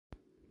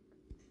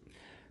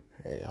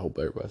Hey, I hope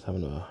everybody's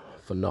having a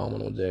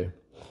phenomenal day.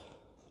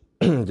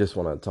 Just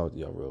want to talk to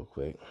y'all real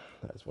quick.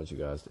 I just want you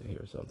guys to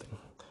hear something.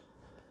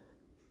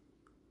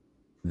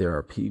 There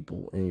are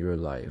people in your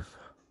life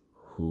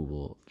who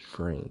will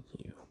drain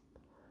you.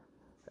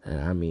 And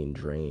I mean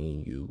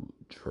drain you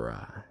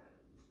dry.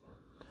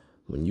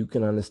 When you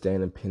can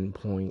understand and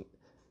pinpoint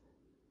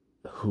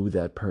who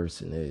that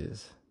person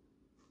is,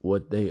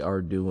 what they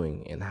are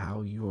doing, and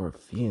how you are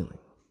feeling,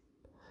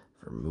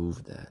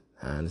 remove that.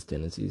 I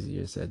understand it's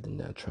easier said than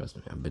done. Trust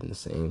me, I've been in the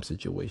same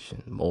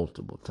situation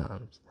multiple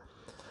times.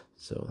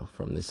 So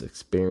from this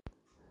experience,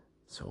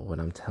 so what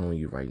I'm telling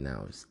you right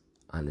now is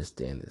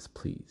understand this,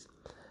 please.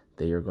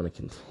 They are going to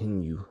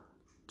continue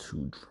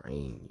to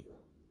drain you.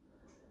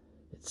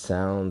 It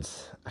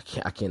sounds, I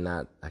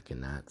cannot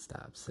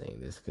stop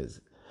saying this,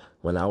 because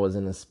when I was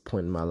in this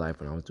point in my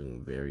life when I was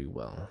doing very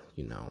well,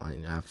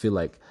 I feel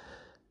like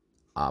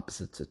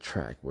opposites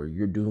attract. Where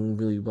you're doing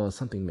really well,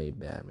 something may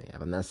bad may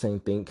happen. I'm not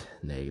saying think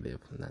negative.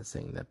 I'm not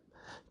saying that,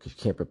 because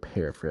you can't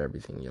prepare for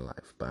everything in your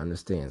life. But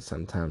understand,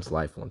 sometimes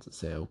life wants to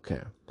say,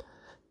 okay,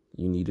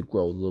 you need to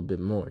grow a little bit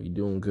more. You're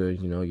doing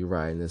good, you're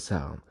riding this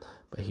out.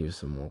 But here's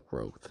some more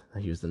growth.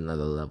 Here's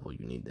another level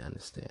you need to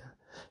understand.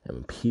 And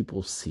when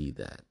people see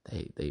that,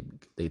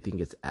 they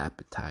think it's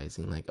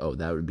appetizing. Like, oh,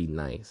 that would be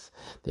nice.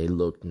 They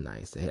look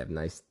nice. They have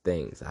nice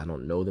things. I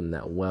don't know them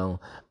that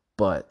well,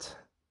 but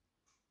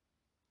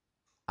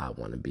I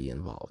want to be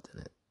involved in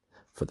it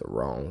for the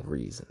wrong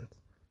reasons.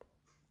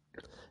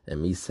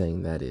 And me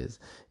saying that is,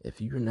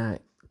 if you're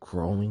not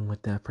growing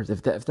with that person,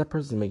 if that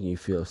person's making you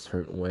feel a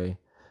certain way,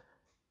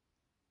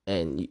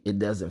 and it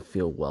doesn't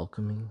feel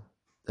welcoming,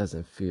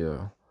 doesn't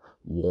feel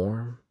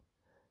warm,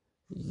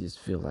 you just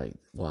feel like,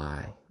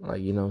 why?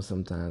 Like,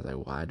 sometimes,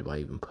 like, why do I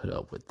even put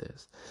up with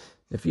this?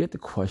 If you have to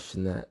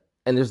question that,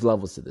 and there's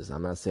levels to this.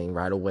 I'm not saying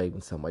right away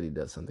when somebody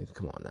does something,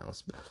 come on now,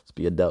 let's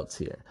be adults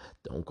here.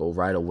 Don't go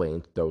right away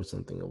and throw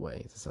something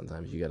away.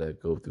 Sometimes you gotta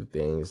go through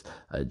things,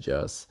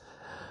 adjust,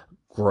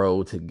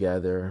 grow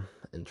together,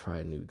 and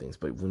try new things.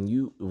 But when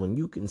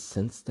you can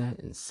sense that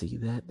and see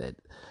that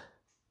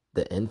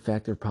the end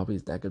factor probably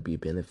is not going to be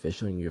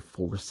beneficial, and you're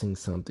forcing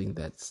something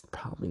that's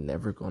probably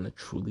never going to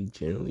truly,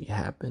 genuinely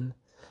happen,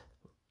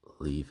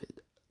 leave it.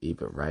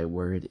 Leave it right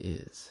where it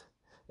is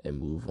and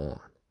move on.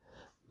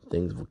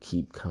 Things will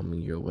keep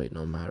coming your way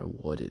no matter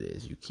what it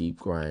is. You keep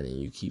grinding,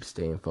 you keep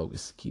staying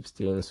focused, keep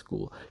staying in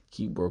school,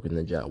 keep working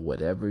the job.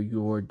 Whatever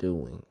you're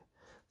doing,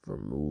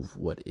 remove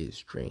what is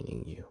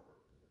draining you.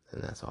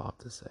 And that's all I have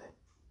to say.